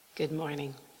Good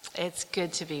morning. It's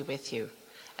good to be with you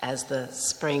as the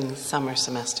spring-summer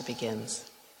semester begins.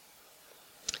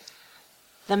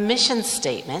 The mission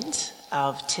statement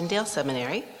of Tyndale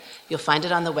Seminary, you'll find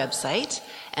it on the website,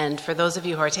 and for those of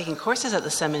you who are taking courses at the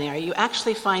seminary, you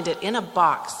actually find it in a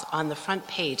box on the front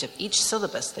page of each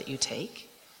syllabus that you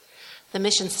take. The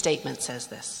mission statement says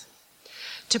this: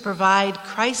 to provide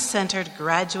Christ-centered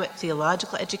graduate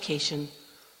theological education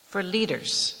for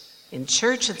leaders in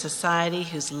church and society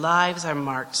whose lives are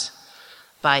marked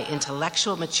by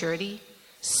intellectual maturity,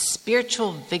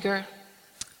 spiritual vigor,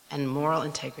 and moral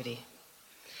integrity,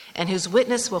 and whose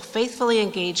witness will faithfully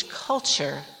engage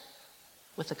culture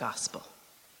with the gospel.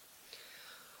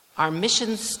 Our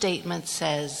mission statement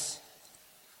says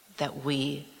that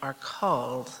we are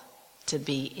called to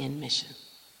be in mission.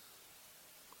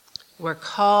 We're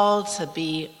called to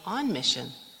be on mission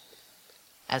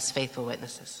as faithful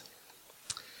witnesses.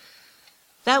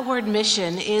 That word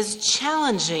mission is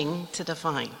challenging to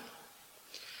define.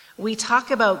 We talk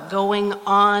about going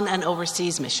on an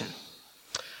overseas mission,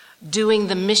 doing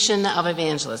the mission of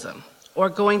evangelism, or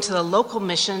going to the local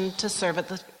mission to serve at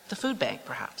the food bank,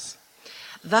 perhaps.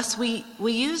 Thus, we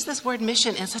use this word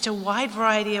mission in such a wide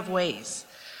variety of ways.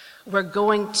 We're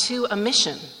going to a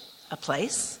mission, a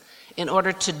place, in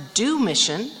order to do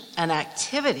mission, an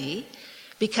activity,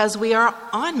 because we are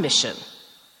on mission.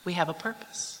 We have a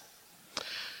purpose.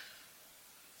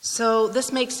 So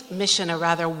this makes mission a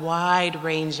rather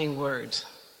wide-ranging word.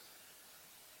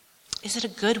 Is it a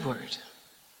good word?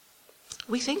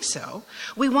 We think so.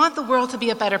 We want the world to be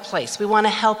a better place. We want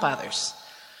to help others.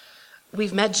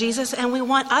 We've met Jesus and we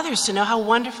want others to know how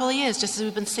wonderful he is, just as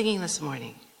we've been singing this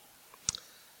morning.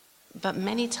 But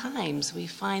many times we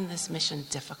find this mission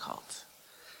difficult.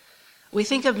 We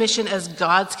think of mission as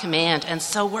God's command, and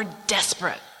so we're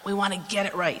desperate. We want to get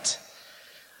it right.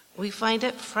 We find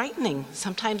it frightening,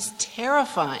 sometimes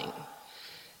terrifying,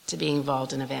 to be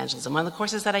involved in evangelism. One of the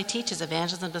courses that I teach is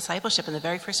evangelism and discipleship. In the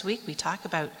very first week, we talk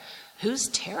about who's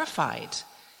terrified,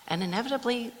 and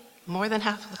inevitably, more than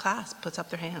half of the class puts up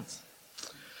their hands.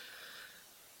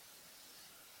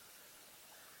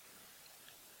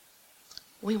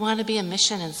 We want to be a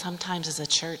mission, and sometimes as a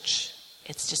church,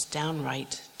 it's just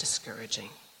downright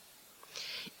discouraging.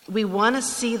 We want to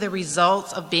see the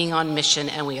results of being on mission,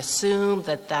 and we assume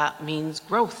that that means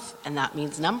growth, and that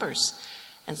means numbers.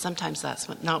 And sometimes that's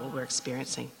not what we're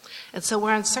experiencing. And so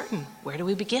we're uncertain. Where do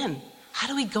we begin? How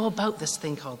do we go about this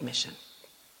thing called mission?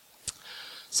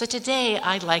 So today,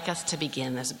 I'd like us to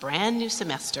begin this brand new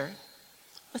semester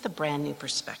with a brand new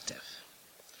perspective.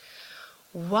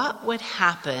 What would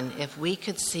happen if we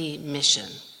could see mission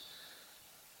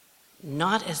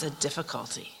not as a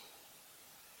difficulty,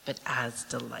 but as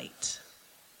delight?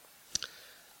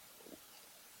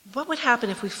 What would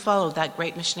happen if we followed that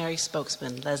great missionary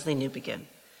spokesman, Leslie Newbegin,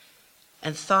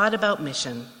 and thought about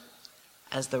mission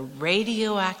as the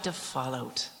radioactive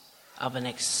fallout of an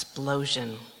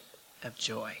explosion of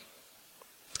joy?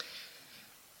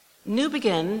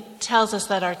 Newbegin tells us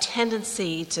that our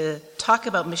tendency to talk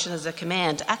about mission as a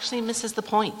command actually misses the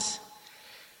point,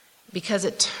 because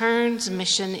it turns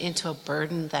mission into a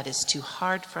burden that is too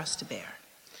hard for us to bear.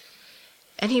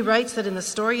 And he writes that in the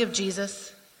story of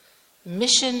Jesus,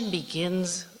 mission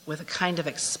begins with a kind of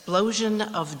explosion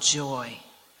of joy.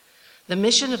 The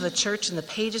mission of the church in the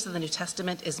pages of the New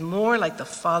Testament is more like the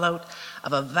fallout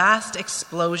of a vast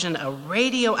explosion, a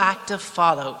radioactive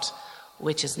fallout,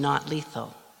 which is not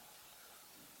lethal,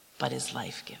 but is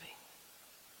life-giving.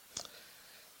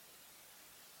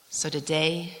 So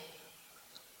today,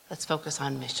 let's focus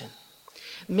on mission.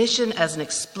 Mission as an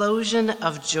explosion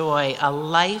of joy, a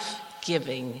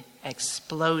life-giving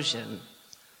explosion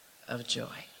of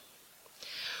joy.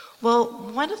 Well,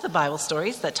 one of the Bible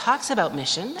stories that talks about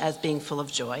mission as being full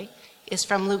of joy is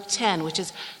from Luke 10, which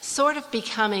is sort of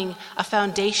becoming a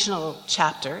foundational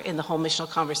chapter in the whole missional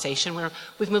conversation, where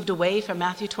we've moved away from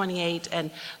Matthew 28, and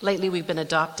lately we've been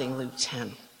adopting Luke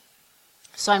 10.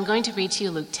 So I'm going to read to you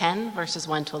Luke 10, verses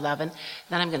 1 to 11.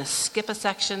 Then I'm going to skip a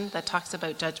section that talks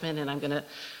about judgment, and I'm going to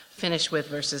finish with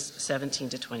verses 17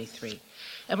 to 23.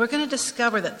 And we're going to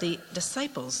discover that the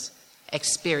disciples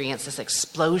experienced this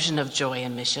explosion of joy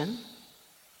and mission,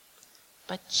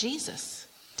 but Jesus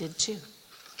did too.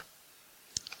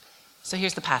 So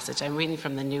here's the passage. I'm reading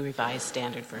from the New Revised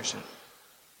Standard Version.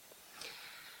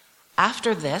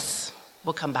 After this,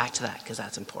 we'll come back to that because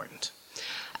that's important.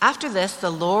 After this,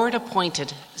 the Lord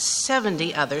appointed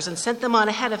 70 others and sent them on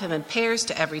ahead of him in pairs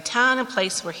to every town and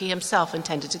place where he himself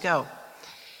intended to go.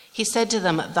 He said to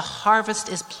them, "The harvest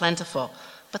is plentiful,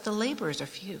 but the laborers are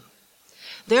few.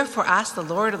 Therefore ask the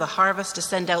Lord of the harvest to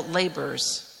send out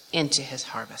laborers into his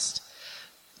harvest.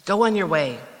 Go on your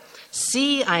way.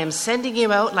 See, I am sending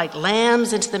you out like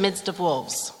lambs into the midst of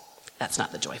wolves. That's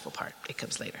not the joyful part. It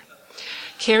comes later.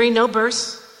 Carry no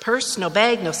purse, no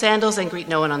bag, no sandals, and greet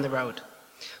no one on the road.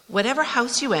 Whatever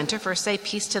house you enter, first say,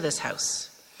 peace to this house.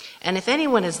 And if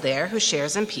anyone is there who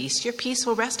shares in peace, your peace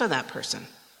will rest on that person.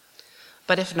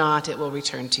 But if not, it will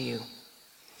return to you.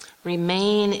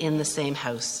 Remain in the same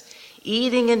house,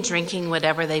 eating and drinking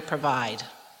whatever they provide.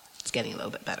 It's getting a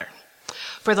little bit better.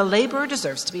 For the laborer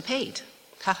deserves to be paid.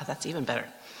 That's even better.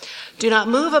 Do not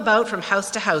move about from house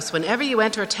to house. Whenever you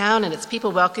enter a town and its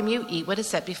people welcome you, eat what is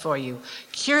set before you.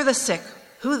 Cure the sick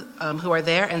who are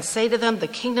there and say to them, the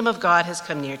kingdom of God has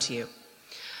come near to you.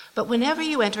 But whenever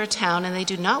you enter a town and they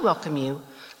do not welcome you,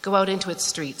 go out into its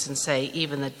streets and say,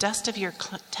 even the dust of your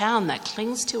town that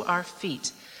clings to our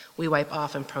feet, we wipe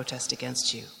off and protest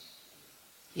against you.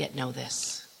 Yet know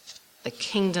this, the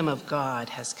kingdom of God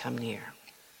has come near.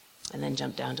 And then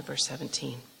jump down to verse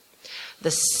 17.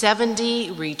 The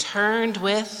 70 returned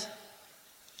with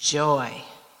joy,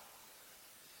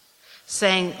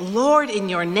 saying, Lord, in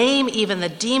your name even the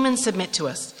demons submit to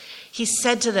us. He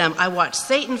said to them, I watched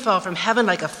Satan fall from heaven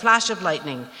like a flash of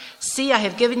lightning. See, I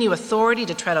have given you authority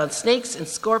to tread on snakes and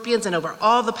scorpions and over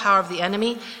all the power of the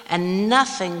enemy, and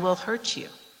nothing will hurt you.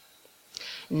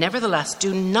 Nevertheless,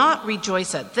 do not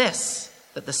rejoice at this,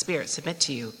 that the spirits submit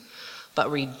to you,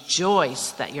 but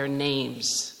rejoice that your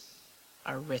names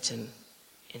are written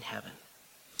in heaven.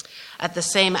 At the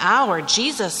same hour,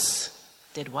 Jesus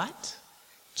did what?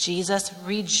 Jesus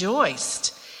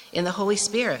rejoiced in the Holy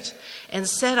Spirit and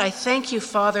said, I thank you,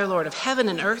 Father, Lord of heaven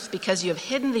and earth, because you have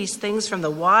hidden these things from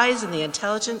the wise and the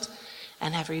intelligent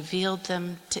and have revealed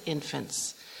them to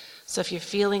infants. So if you're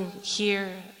feeling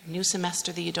here, new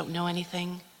semester, that you don't know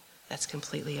anything, that's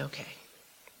completely okay.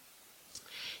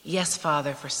 Yes,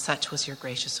 Father, for such was your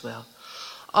gracious will.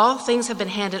 All things have been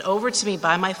handed over to me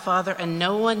by my Father, and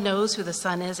no one knows who the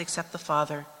Son is except the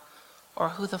Father, or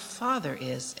who the Father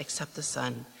is except the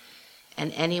Son,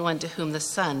 and anyone to whom the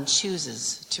Son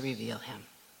chooses to reveal him.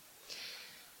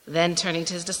 Then turning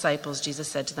to his disciples, Jesus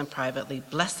said to them privately,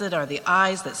 Blessed are the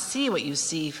eyes that see what you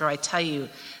see, for I tell you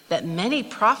that many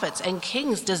prophets and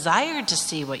kings desired to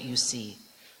see what you see,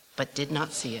 but did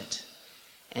not see it,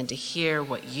 and to hear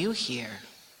what you hear,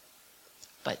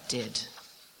 but did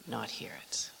not hear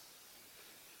it.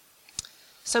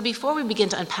 So before we begin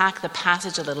to unpack the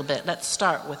passage a little bit, let's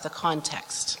start with the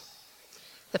context.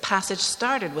 The passage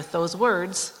started with those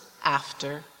words,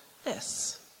 after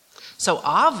this. So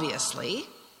obviously,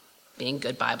 being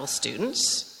good Bible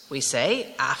students, we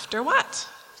say, after what?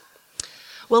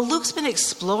 Well, Luke's been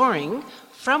exploring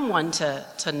from 1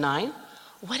 to 9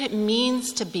 what it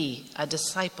means to be a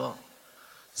disciple,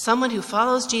 someone who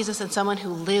follows Jesus and someone who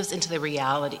lives into the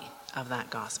reality of that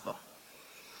gospel.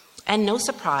 And no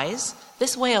surprise,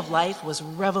 this way of life was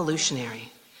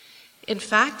revolutionary. In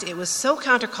fact, it was so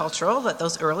countercultural that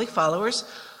those early followers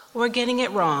were getting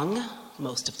it wrong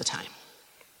most of the time.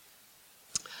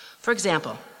 For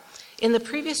example, in the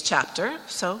previous chapter,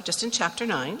 so just in chapter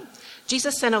 9,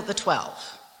 Jesus sent out the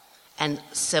 12. And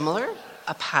similar,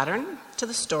 a pattern to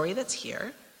the story that's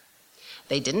here.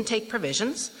 They didn't take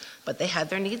provisions, but they had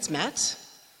their needs met.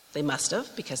 They must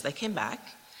have, because they came back.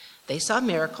 They saw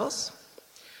miracles.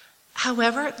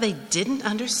 However, they didn't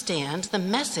understand the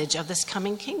message of this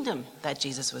coming kingdom that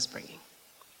Jesus was bringing.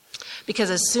 Because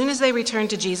as soon as they returned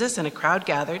to Jesus and a crowd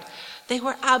gathered, they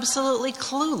were absolutely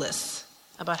clueless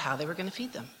about how they were going to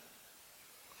feed them.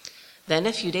 Then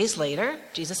a few days later,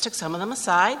 Jesus took some of them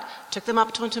aside, took them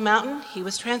up to a mountain. He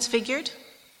was transfigured.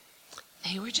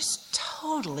 They were just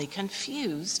totally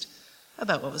confused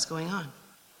about what was going on.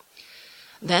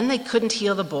 Then they couldn't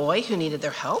heal the boy who needed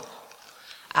their help.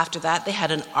 After that, they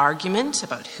had an argument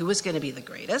about who was going to be the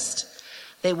greatest.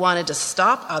 They wanted to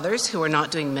stop others who were not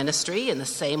doing ministry in the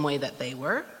same way that they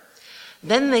were.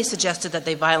 Then they suggested that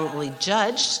they violently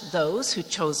judged those who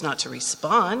chose not to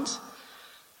respond.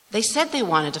 They said they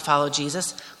wanted to follow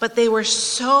Jesus, but they were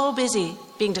so busy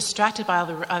being distracted by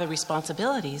other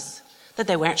responsibilities that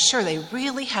they weren't sure they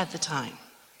really had the time.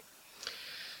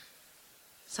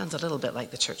 Sounds a little bit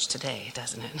like the church today,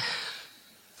 doesn't it?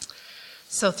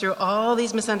 So through all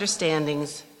these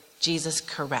misunderstandings, Jesus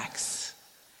corrects,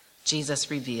 Jesus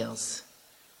reveals,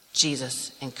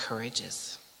 Jesus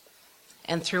encourages.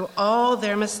 And through all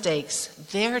their mistakes,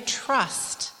 their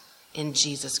trust in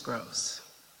Jesus grows.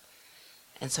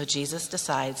 And so Jesus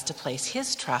decides to place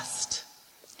his trust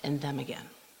in them again.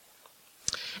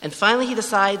 And finally he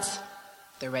decides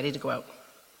they're ready to go out.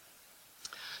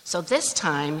 So this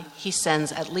time he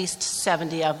sends at least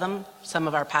 70 of them. Some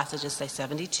of our passages say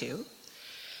 72.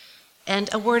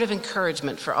 And a word of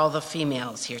encouragement for all the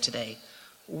females here today.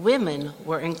 women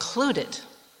were included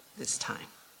this time.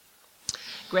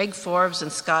 Greg Forbes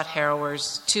and Scott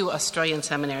Harrower's, two Australian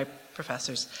seminary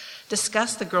professors,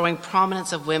 discuss the growing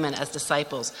prominence of women as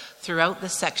disciples throughout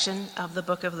this section of the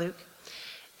book of Luke.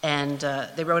 And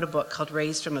they wrote a book called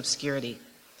Raised from Obscurity.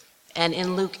 And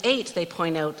in Luke 8, they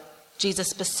point out Jesus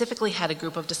specifically had a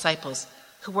group of disciples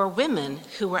who were women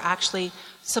who were actually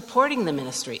supporting the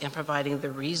ministry and providing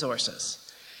the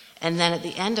resources. And then at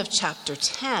the end of chapter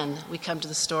 10, we come to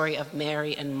the story of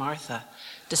Mary and Martha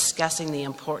discussing the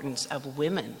importance of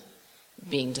women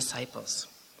being disciples.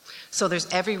 So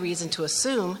there's every reason to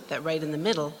assume that right in the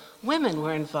middle, women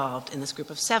were involved in this group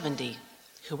of 70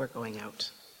 who were going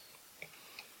out.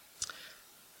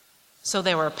 So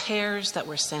there were pairs that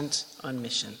were sent on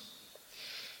mission.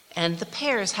 And the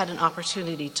pairs had an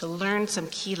opportunity to learn some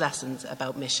key lessons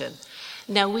about mission.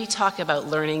 Now, we talk about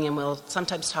learning, and we'll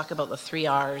sometimes talk about the 3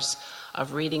 R's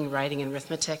of reading, writing, and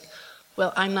arithmetic.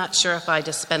 Well, I'm not sure if I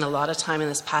just spent a lot of time in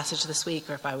this passage this week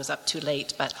or if I was up too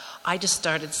late, but I just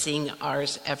started seeing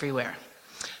R's everywhere.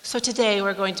 So today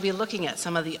we're going to be looking at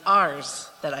some of the R's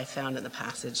that I found in the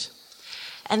passage.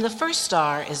 And the first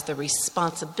R is the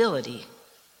responsibility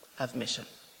of mission.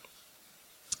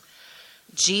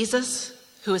 Jesus,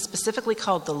 who is specifically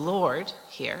called the Lord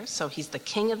here, so he's the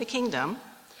King of the kingdom,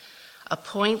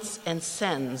 appoints and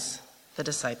sends the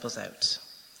disciples out.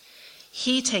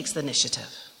 He takes the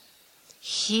initiative.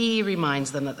 He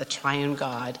reminds them that the triune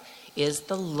God is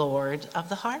the Lord of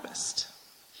the harvest.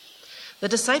 The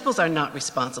disciples are not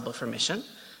responsible for mission.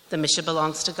 The mission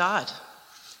belongs to God,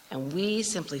 and we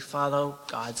simply follow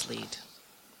God's lead.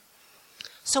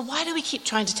 So why do we keep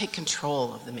trying to take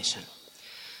control of the mission?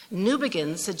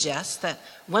 Newbegin suggests that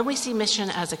when we see mission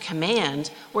as a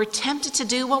command, we're tempted to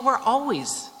do what we're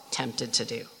always tempted to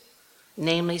do,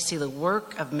 namely see the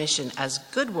work of mission as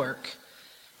good work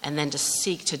and then to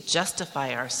seek to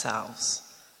justify ourselves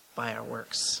by our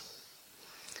works.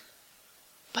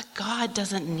 But God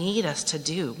doesn't need us to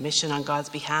do mission on God's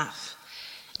behalf,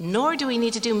 nor do we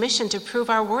need to do mission to prove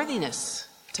our worthiness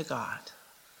to God.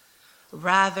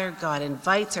 Rather, God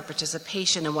invites our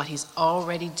participation in what he's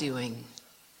already doing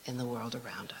in the world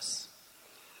around us.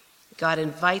 God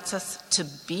invites us to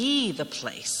be the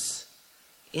place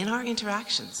in our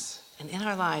interactions and in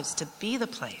our lives, to be the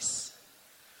place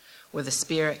where the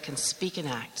Spirit can speak and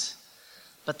act,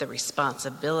 but the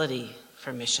responsibility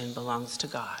for mission belongs to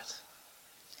God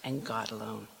and God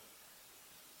alone.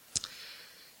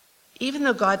 Even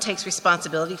though God takes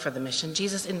responsibility for the mission,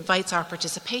 Jesus invites our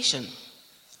participation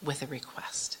with a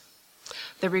request.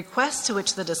 The request to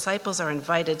which the disciples are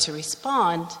invited to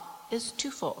respond is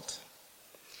twofold: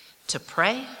 to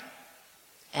pray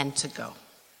and to go.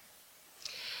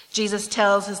 Jesus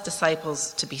tells his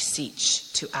disciples to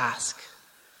beseech, to ask.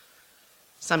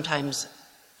 Sometimes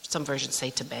some versions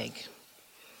say to beg.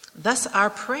 Thus,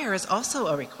 our prayer is also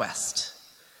a request.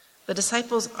 The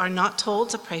disciples are not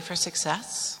told to pray for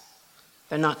success.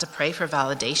 They're not to pray for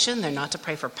validation. They're not to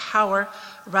pray for power.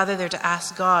 Rather, they're to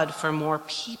ask God for more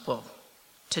people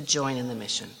to join in the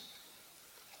mission.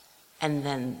 And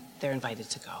then they're invited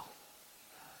to go.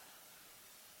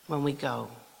 When we go,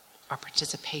 our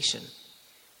participation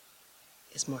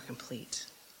is more complete.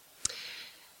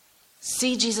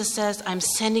 See, Jesus says, I'm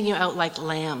sending you out like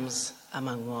lambs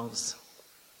among wolves.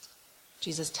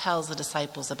 Jesus tells the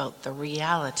disciples about the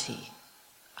reality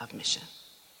of mission.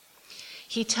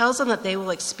 He tells them that they will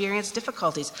experience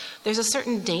difficulties. There's a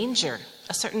certain danger,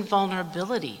 a certain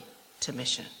vulnerability to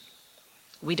mission.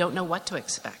 We don't know what to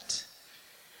expect.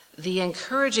 The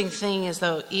encouraging thing is,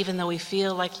 though, even though we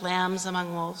feel like lambs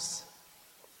among wolves,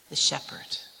 the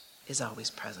shepherd is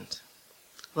always present,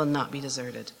 will not be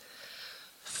deserted.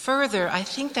 Further, I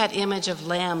think that image of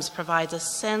lambs provides a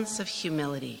sense of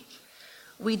humility.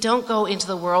 We don't go into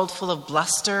the world full of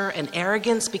bluster and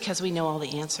arrogance because we know all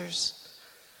the answers.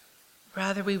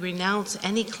 Rather, we renounce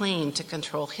any claim to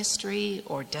control history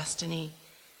or destiny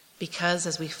because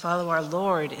as we follow our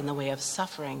Lord in the way of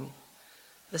suffering,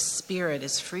 the Spirit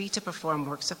is free to perform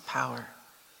works of power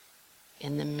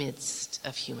in the midst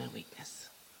of human weakness.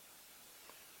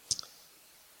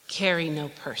 Carry no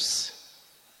purse,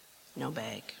 no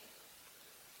bag.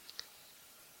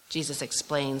 Jesus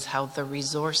explains how the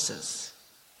resources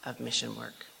of mission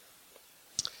work.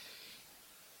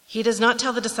 He does not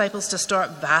tell the disciples to store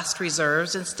up vast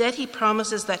reserves. Instead, he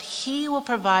promises that he will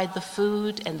provide the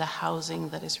food and the housing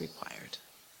that is required.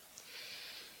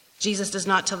 Jesus does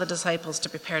not tell the disciples to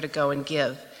prepare to go and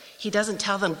give. He doesn't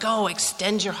tell them, go,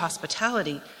 extend your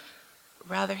hospitality.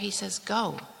 Rather, he says,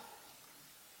 go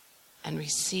and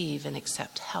receive and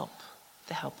accept help,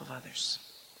 the help of others.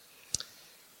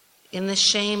 In the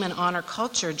shame and honor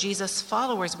culture, Jesus'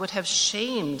 followers would have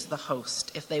shamed the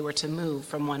host if they were to move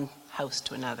from one house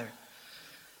to another.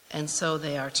 And so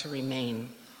they are to remain.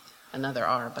 Another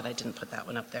R, but I didn't put that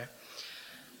one up there.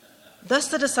 Thus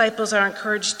the disciples are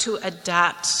encouraged to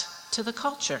adapt to the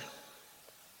culture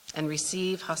and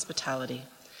receive hospitality.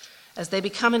 As they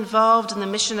become involved in the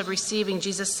mission of receiving,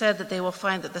 Jesus said that they will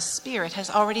find that the Spirit has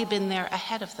already been there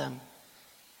ahead of them,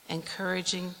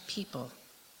 encouraging people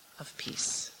of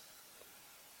peace.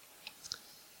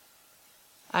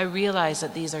 I realize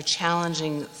that these are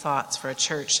challenging thoughts for a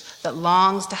church that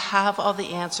longs to have all the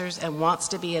answers and wants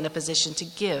to be in a position to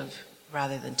give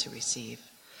rather than to receive.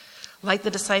 Like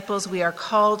the disciples, we are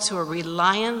called to a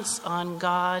reliance on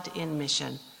God in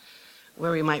mission,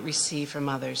 where we might receive from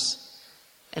others.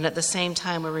 And at the same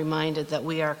time, we're reminded that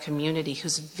we are a community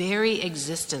whose very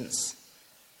existence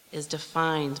is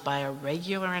defined by a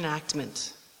regular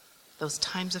enactment, those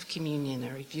times of communion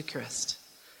or Eucharist,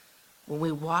 when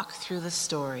we walk through the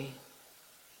story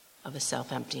of a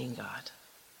self-emptying God.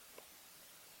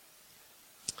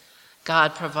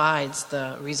 God provides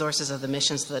the resources of the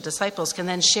mission so that disciples can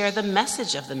then share the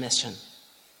message of the mission,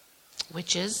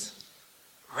 which is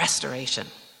restoration.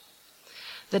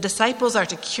 The disciples are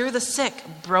to cure the sick.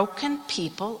 Broken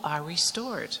people are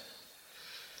restored.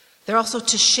 They're also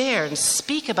to share and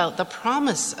speak about the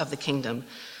promise of the kingdom.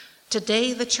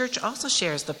 Today, the church also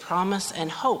shares the promise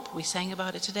and hope, we sang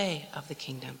about it today, of the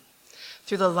kingdom.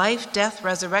 Through the life, death,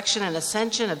 resurrection, and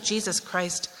ascension of Jesus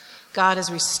Christ, God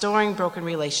is restoring broken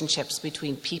relationships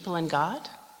between people and God,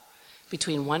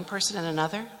 between one person and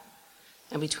another,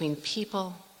 and between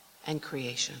people and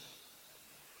creation.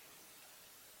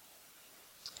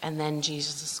 And then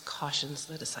Jesus cautions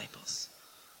the disciples.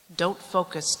 Don't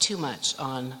focus too much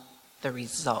on the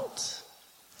result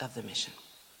of the mission.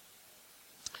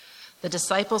 The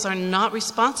disciples are not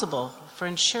responsible for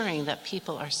ensuring that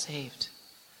people are saved.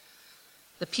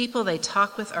 The people they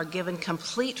talk with are given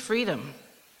complete freedom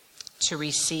to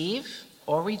receive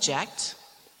or reject,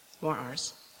 more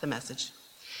R's, the message.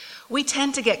 We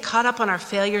tend to get caught up on our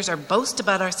failures or boast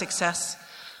about our success,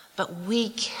 but we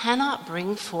cannot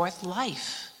bring forth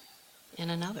life in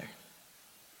another.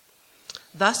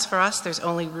 Thus, for us, there's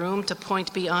only room to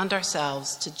point beyond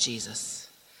ourselves to Jesus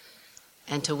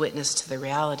and to witness to the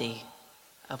reality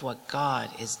of what God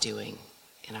is doing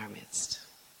in our midst.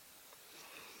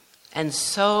 And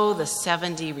so the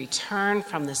 70 return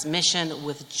from this mission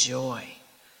with joy.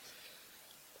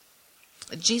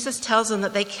 Jesus tells them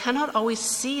that they cannot always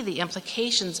see the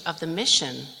implications of the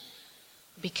mission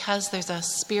because there's a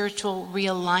spiritual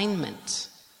realignment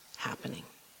happening.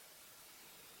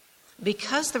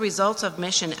 Because the results of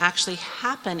mission actually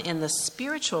happen in the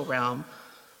spiritual realm,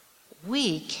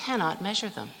 we cannot measure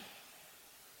them.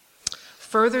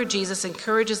 Further, Jesus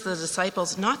encourages the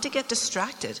disciples not to get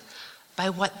distracted by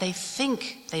what they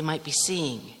think they might be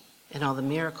seeing in all the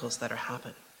miracles that are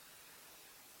happening.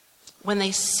 When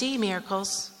they see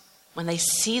miracles, when they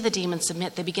see the demons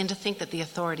submit, they begin to think that the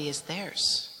authority is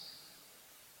theirs.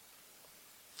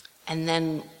 And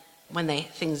then when they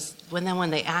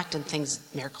act and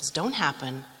miracles don't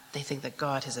happen, they think that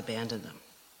God has abandoned them.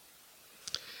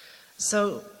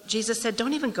 So Jesus said,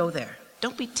 don't even go there.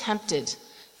 Don't be tempted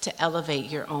to elevate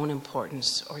your own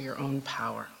importance or your own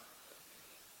power.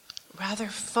 Rather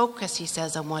focus, he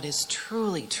says, on what is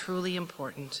truly, truly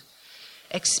important.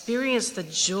 Experience the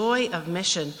joy of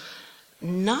mission,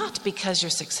 not because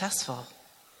you're successful,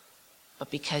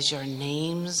 but because your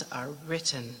names are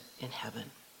written in heaven.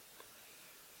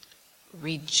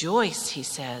 Rejoice, he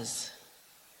says,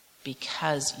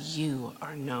 because you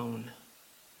are known.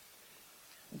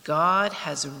 God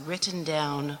has written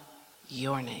down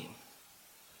your name.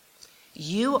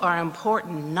 You are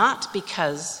important not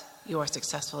because you are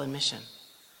successful in mission.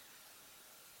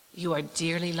 You are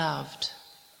dearly loved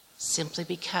simply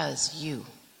because you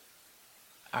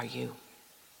are you.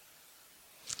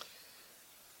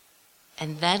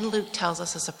 And then Luke tells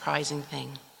us a surprising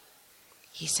thing.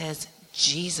 He says,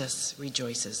 Jesus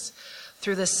rejoices.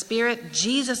 Through the Spirit,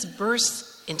 Jesus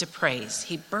bursts into praise.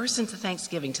 He bursts into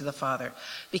thanksgiving to the Father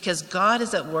because God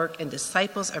is at work and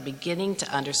disciples are beginning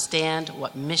to understand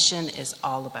what mission is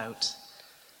all about.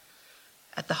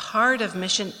 At the heart of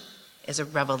mission is a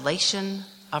revelation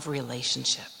of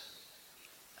relationship,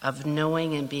 of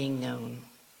knowing and being known,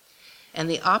 and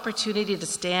the opportunity to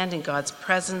stand in God's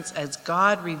presence as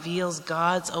God reveals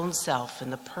God's own self in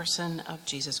the person of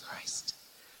Jesus Christ.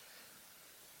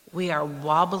 We are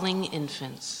wobbling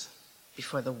infants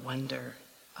before the wonder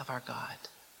of our God.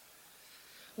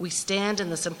 We stand in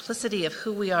the simplicity of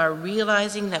who we are,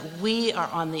 realizing that we are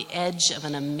on the edge of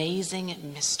an amazing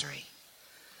mystery.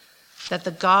 that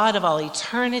the God of all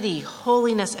eternity,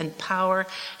 holiness, and power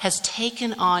has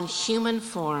taken on human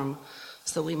form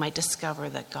so that we might discover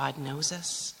that God knows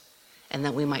us and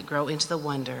that we might grow into the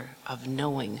wonder of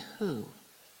knowing who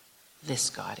this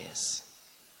God is.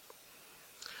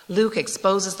 Luke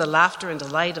exposes the laughter and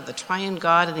delight of the triune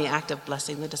God in the act of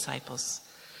blessing the disciples.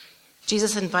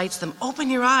 Jesus invites them, open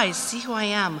your eyes, see who I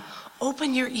am.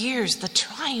 Open your ears, the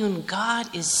triune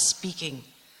God is speaking.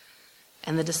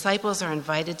 And the disciples are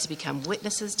invited to become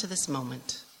witnesses to this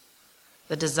moment.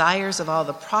 The desires of all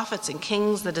the prophets and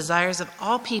kings, the desires of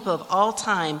all people of all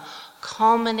time,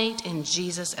 culminate in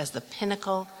Jesus as the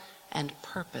pinnacle and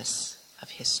purpose of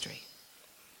history.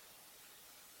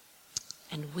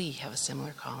 And we have a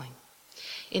similar calling.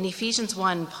 In Ephesians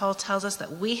 1, Paul tells us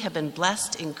that we have been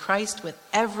blessed in Christ with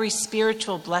every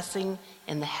spiritual blessing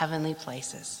in the heavenly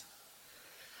places.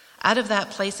 Out of that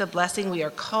place of blessing, we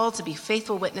are called to be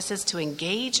faithful witnesses to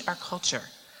engage our culture.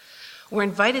 We're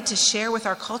invited to share with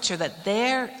our culture that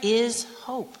there is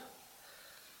hope.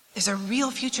 There's a real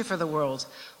future for the world.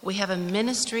 We have a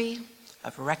ministry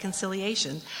of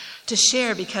reconciliation to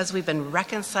share because we've been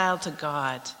reconciled to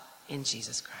God in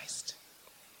Jesus Christ.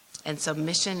 And so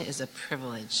mission is a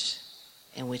privilege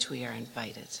in which we are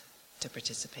invited to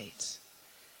participate.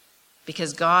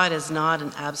 Because God is not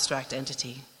an abstract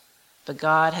entity, but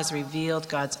God has revealed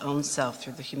God's own self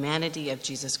through the humanity of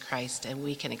Jesus Christ, and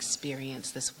we can experience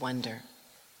this wonder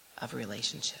of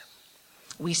relationship.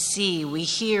 We see, we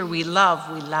hear, we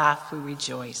love, we laugh, we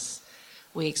rejoice.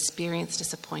 We experience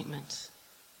disappointment,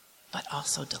 but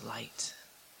also delight.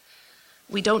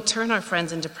 We don't turn our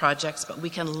friends into projects, but we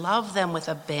can love them with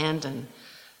abandon,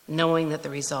 knowing that the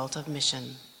result of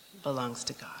mission belongs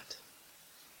to God.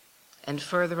 And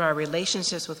further, our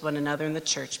relationships with one another in the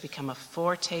church become a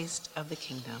foretaste of the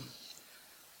kingdom,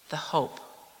 the hope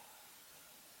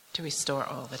to restore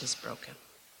all that is broken.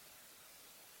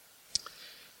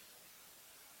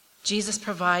 Jesus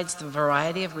provides the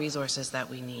variety of resources that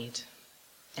we need,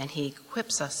 and he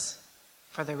equips us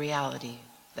for the reality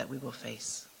that we will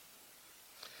face.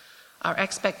 Our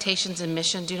expectations in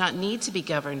mission do not need to be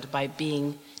governed by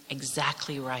being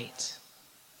exactly right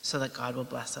so that God will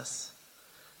bless us,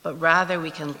 but rather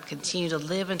we can continue to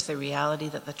live into the reality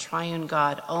that the triune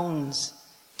God owns,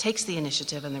 takes the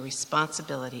initiative and the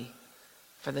responsibility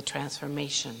for the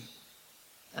transformation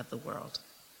of the world.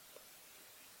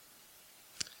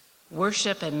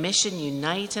 Worship and mission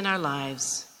unite in our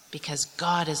lives because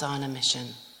God is on a mission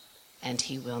and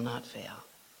he will not fail.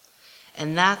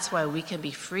 And that's why we can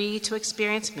be free to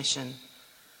experience mission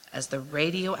as the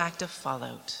radioactive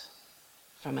fallout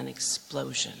from an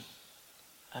explosion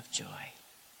of joy.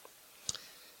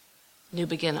 New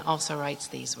Begin also writes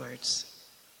these words: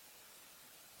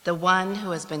 the one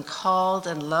who has been called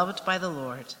and loved by the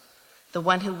Lord, the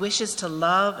one who wishes to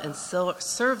love and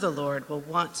serve the Lord will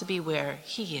want to be where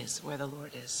he is, where the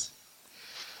Lord is.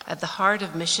 At the heart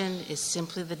of mission is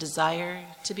simply the desire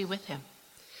to be with him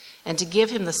and to give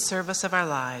him the service of our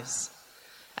lives.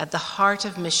 At the heart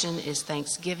of mission is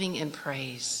thanksgiving and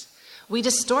praise. We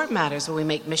distort matters when we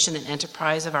make mission an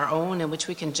enterprise of our own in which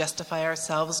we can justify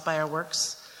ourselves by our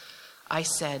works. I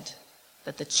said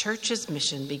that the church's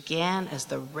mission began as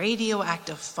the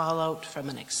radioactive fallout from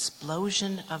an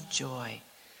explosion of joy.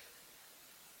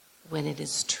 When it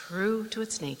is true to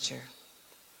its nature,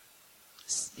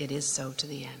 it is so to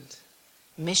the end.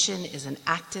 Mission is an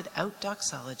acted out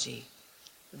doxology.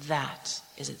 That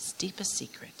is its deepest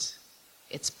secret.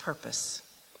 Its purpose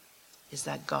is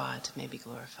that God may be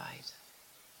glorified.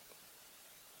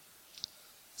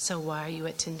 So why are you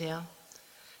at Tyndale?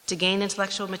 To gain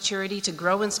intellectual maturity, to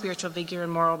grow in spiritual vigor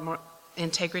and moral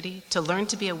integrity, to learn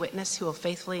to be a witness who will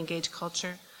faithfully engage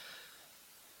culture.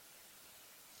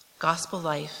 Gospel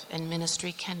life and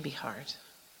ministry can be hard.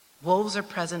 Wolves are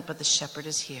present, but the shepherd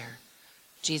is here.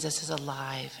 Jesus is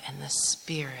alive, and the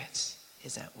Spirit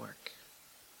is at work.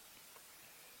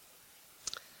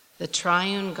 The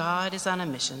triune God is on a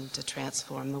mission to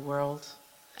transform the world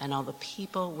and all the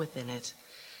people within it.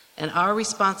 And our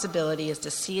responsibility is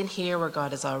to see and hear where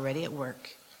God is already at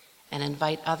work and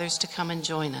invite others to come and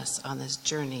join us on this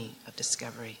journey of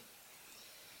discovery.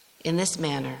 In this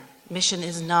manner, mission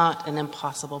is not an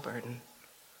impossible burden,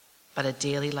 but a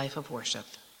daily life of worship.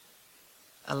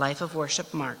 A life of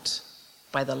worship marked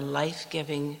by the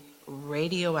life-giving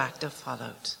radioactive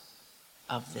fallout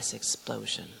of this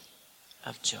explosion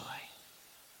of joy.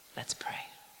 Let's pray.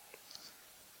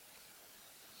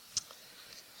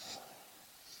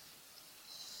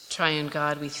 Triune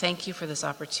God, we thank you for this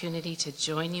opportunity to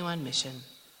join you on mission.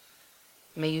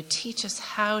 May you teach us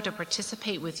how to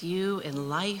participate with you in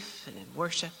life and in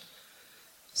worship,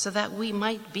 so that we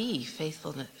might be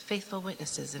faithful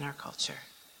witnesses in our culture.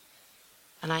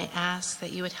 And I ask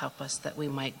that you would help us, that we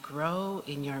might grow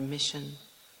in your mission,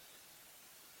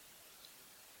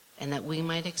 and that we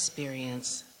might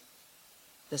experience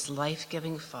this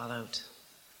life-giving fallout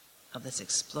of this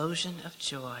explosion of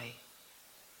joy,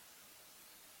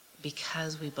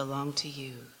 because we belong to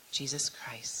you, Jesus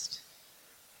Christ,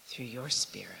 through your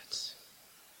Spirit.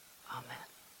 Amen.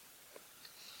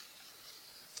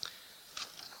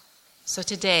 So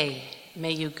today,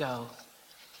 may you go,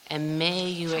 and may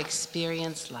you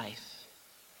experience life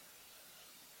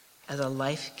as a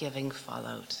life-giving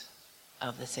fallout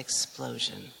of this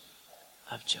explosion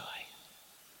of joy.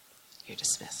 You're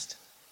dismissed.